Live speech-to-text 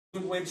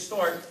good way to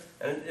start.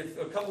 And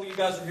if a couple of you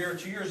guys were here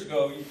 2 years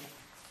ago,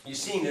 you've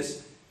seen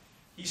this.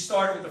 He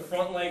started with the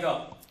front leg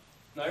up.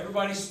 Now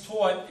everybody's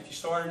taught if you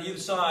start on either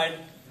side,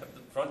 you have the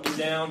front knee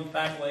down,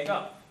 back leg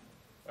up.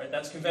 Right?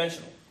 That's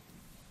conventional.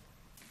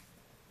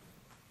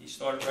 He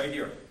started right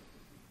here.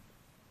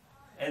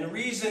 And the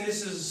reason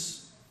this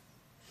is,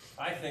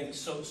 I think,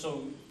 so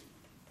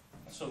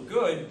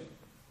good,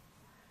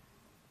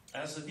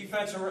 as a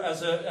defensive,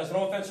 as an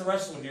offensive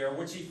wrestler here,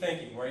 what's he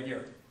thinking right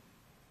here?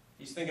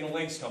 He's thinking the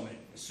legs coming in.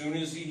 As soon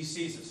as he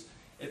sees this,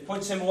 it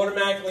puts him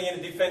automatically in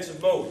a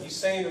defensive mode. He's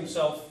saying to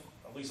himself,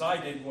 at least I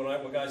did when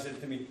guys said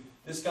it to me,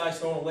 this guy's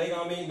throwing a leg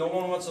on me. No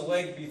one wants a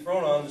leg to be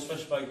thrown on,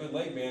 especially by a good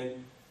leg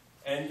man.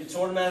 And it's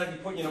automatically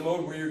putting you in a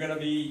mode where you're going to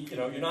be,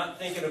 you're not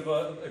thinking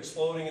of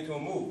exploding into a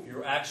move.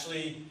 You're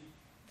actually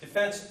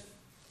defensive.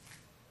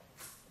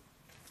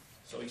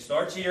 So he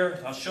starts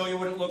here. I'll show you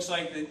what it looks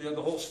like,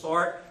 the whole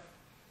start.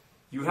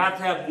 You have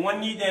to have one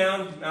knee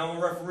down. Now I'm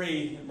a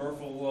referee. Murph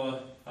will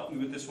help me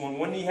with this one.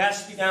 One knee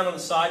has to be down on the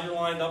side you're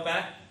lined up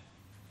at.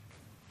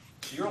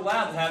 So you're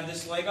allowed to have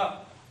this leg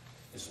up.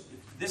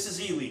 This is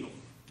illegal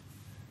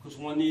because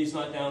one knee is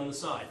not down on the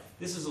side.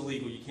 This is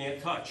illegal. You can't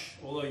touch,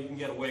 although you can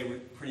get away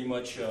with pretty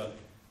much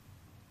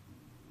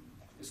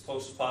as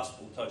close as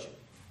possible to touching.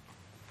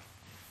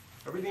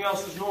 Everything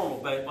else is normal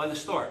by the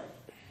start.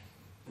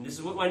 And this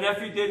is what my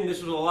nephew did, and this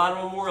is what a lot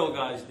of Memorial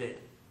guys did.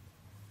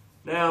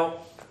 Now,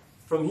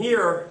 from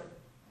here,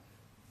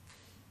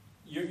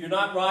 you're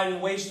not riding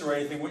waist or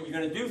anything. What you're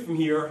going to do from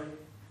here,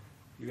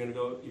 you're going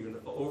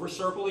to over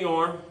circle the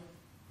arm,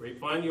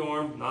 grapevine the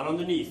arm, not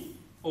underneath,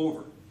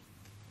 over.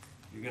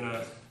 You're going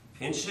to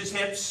pinch his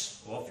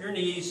hips off your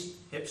knees,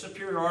 hip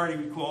superiority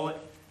we call it,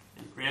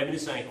 and grabbing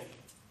his ankle.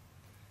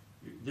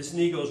 This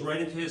knee goes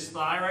right into his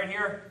thigh right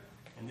here,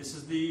 and this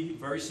is the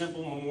very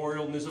simple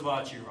Memorial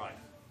Nizzavachi ride.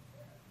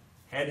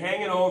 Head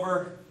hanging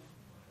over,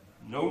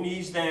 no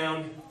knees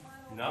down.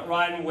 You're not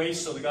riding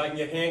waist so the guy can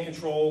get hand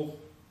control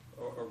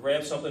or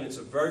grab something. It's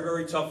a very,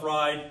 very tough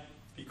ride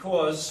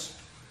because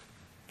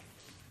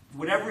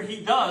whatever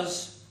he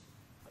does,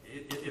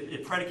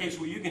 it predicates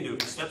what you can do.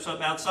 If he steps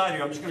up outside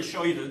here, I'm just going to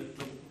show you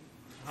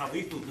how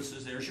lethal this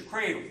is. There's your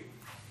cradle.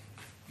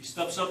 If he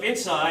steps up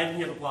inside,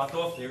 you have it blocked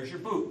off, there's your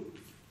boot.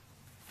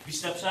 If he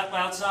steps up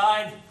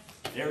outside,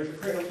 there's your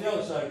cradle on the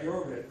other side of your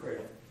overhead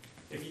cradle.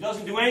 If he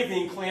doesn't do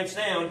anything, clamps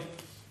down,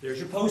 there's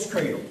your post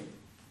cradle.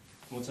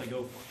 Once I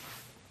go for it.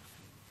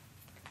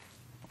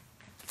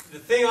 The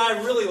thing I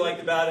really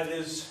liked about it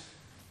is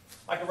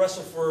I could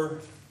wrestle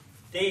for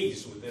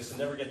days with this and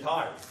never get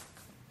tired.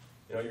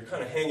 You're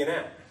kind of hanging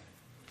out.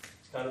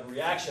 It's kind of a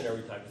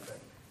reactionary type of thing.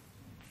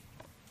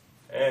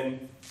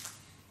 And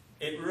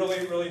it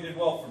really, really did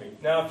well for me.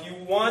 Now, if you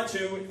want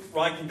to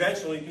ride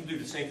conventionally, you can do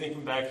the same thing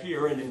from back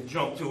here and then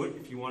jump to it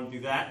if you want to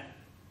do that.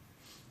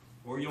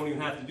 Or you don't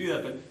even have to do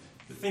that. But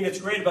the thing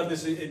that's great about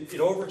this, it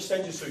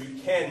overextends you so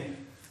you can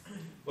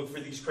look for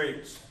these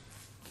cradles.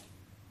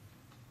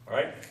 All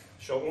right?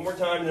 Show it one more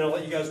time, and then I'll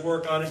let you guys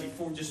work on it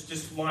before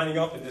just lining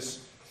up in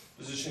this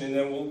position, and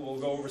then we'll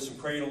go over some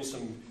cradles,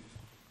 some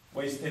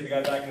ways to take the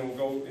guy back, and then we'll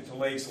go into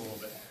legs a little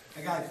bit.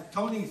 Hey guys,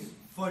 Tony's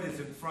foot is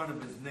in front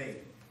of his knee.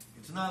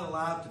 It's not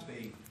allowed to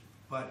be,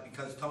 but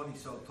because Tony's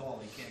so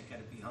tall, he can't get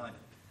it behind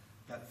him.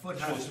 That foot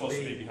has to be supposed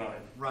to be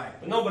behind. Right.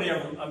 But nobody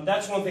ever.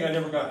 That's one thing I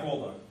never got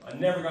called on. I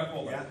never got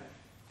called on.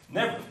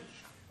 Never.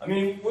 I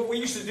mean, what we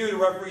used to do to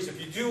referees,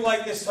 if you do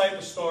like this type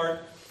of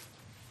start,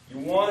 you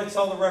want to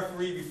tell the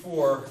referee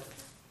before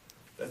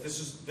that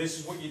this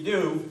is what you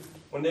do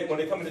when they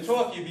come in to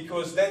talk to you,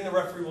 because then the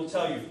referee will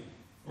tell you,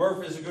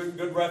 Murph is a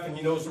good ref and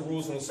he knows the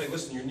rules, and he'll say,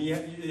 listen, your knee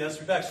has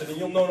to be back, so then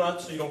you'll know not,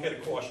 so you don't get a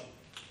caution.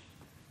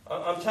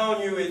 I'm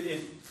telling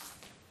you,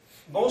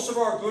 most of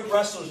our good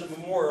wrestlers at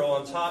Memorial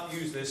on top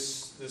use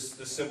this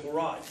simple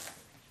ride.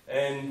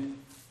 And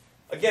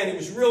again, it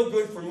was real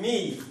good for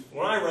me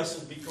when I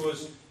wrestled,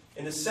 because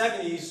in the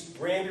 70s,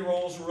 Randy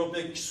rolls were real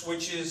big,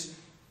 switches,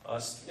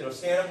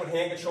 stand up with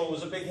hand control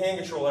was a big hand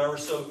control error.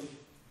 So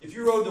if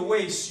you rode the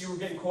waist, you were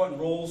getting caught in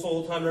rolls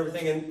all the time and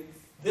everything. And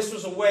this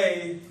was a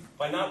way,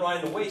 by not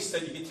riding the waist,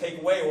 that you could take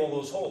away all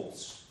those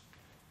holds.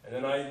 And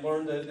then I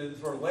learned to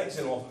throw legs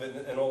in off of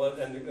it and all that.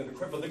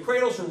 But the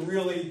cradles are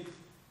really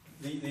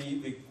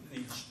the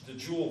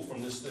jewel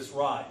from this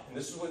ride. And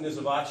this is when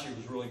Nizzavachi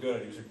was really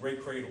good. He was a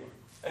great cradler.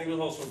 And he was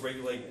also a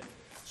great leg man.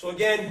 So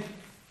again,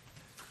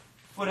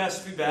 foot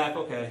has to be back.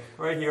 Okay,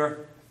 right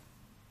here.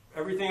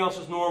 Everything else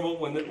is normal.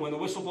 When the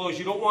whistle blows,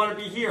 you don't want to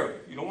be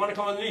here. You don't want to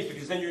come underneath,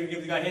 because then you're going to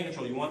give the guy hand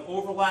control. You want to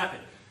overlap it.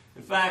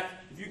 In fact,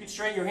 if you can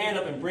straighten your hand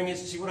up and bring it,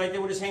 see what I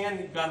did with his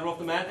hand? Got it off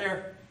the mat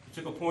there?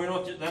 Took a point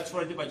off. That's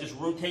what I did by just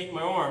rotating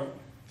my arm.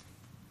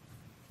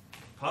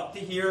 Up to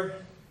here.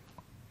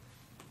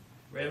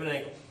 Grab an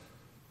ankle.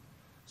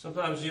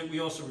 Sometimes we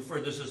also refer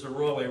to this as a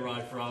railway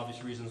ride for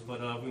obvious reasons, but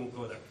we won't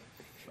go there.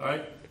 All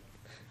right?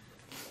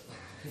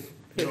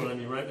 You know what I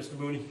mean, right, Mr.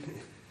 Mooney?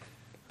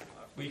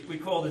 We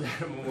called it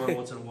more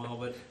once in a while,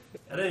 but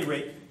at any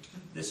rate,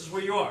 this is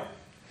where you are.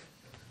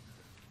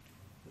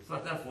 It's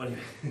not that funny.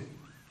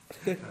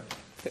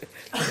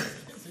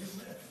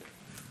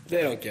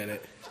 They don't get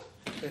it.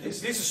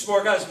 These are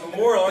smart guys.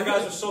 Memorial, our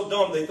guys were so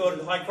dumb, they thought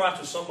the high crotch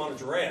was something on a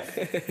giraffe.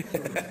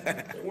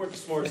 They weren't the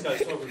smartest guys,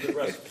 they thought we were good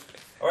wrestlers.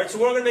 All right, so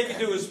what I'm going to make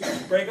you do is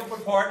break up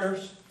with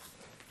partners.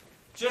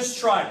 Just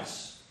try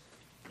this.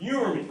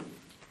 Humor me.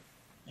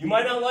 You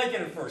might not like it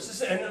at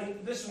first.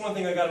 And this is one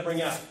thing I got to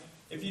bring out.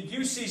 If you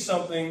do see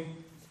something,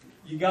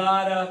 you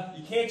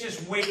can't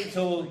just wait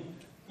until,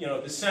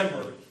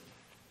 December,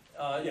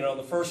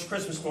 the first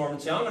Christmas storm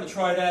and say, I'm going to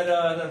try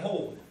that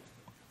hold.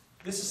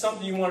 This is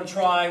something you want to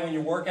try when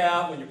you work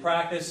out, when you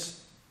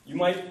practice. You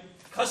might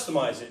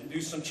customize it and do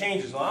some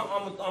changes. Well,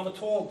 I'm a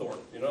tall dork,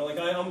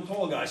 I'm a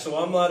tall guy,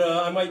 so I'm not.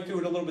 I might do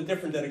it a little bit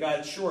different than a guy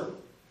that's shorter.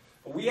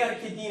 But we had a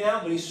kid, Dean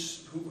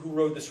Albanese, who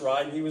rode this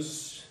ride, and he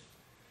was,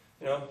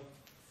 4'9"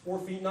 or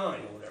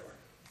whatever.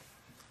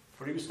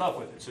 But he was tough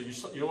with it.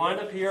 So you line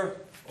up here,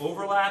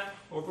 overlap,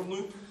 over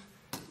loop,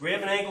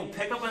 grab an ankle,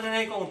 pick up on an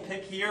ankle, and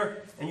pick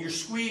here, and you're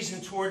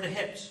squeezing toward the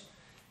hips.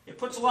 It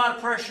puts a lot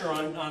of pressure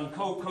on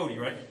Cody,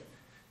 right?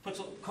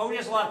 Cody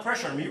has a lot of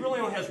pressure on him. He really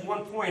only has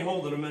 1 point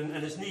holding him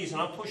and his knees,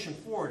 and I'm pushing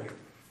forward here.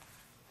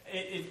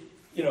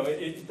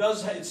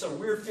 It's a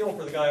weird feeling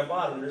for the guy at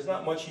bottom. There's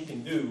not much he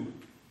can do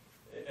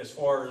as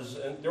far as,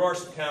 and there are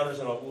some counters,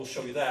 and we'll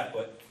show you that,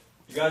 but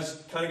you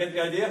guys kind of get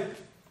the idea?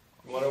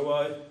 You want to,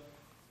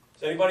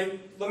 does anybody,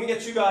 let me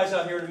get you guys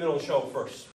out here in the middle and show them first.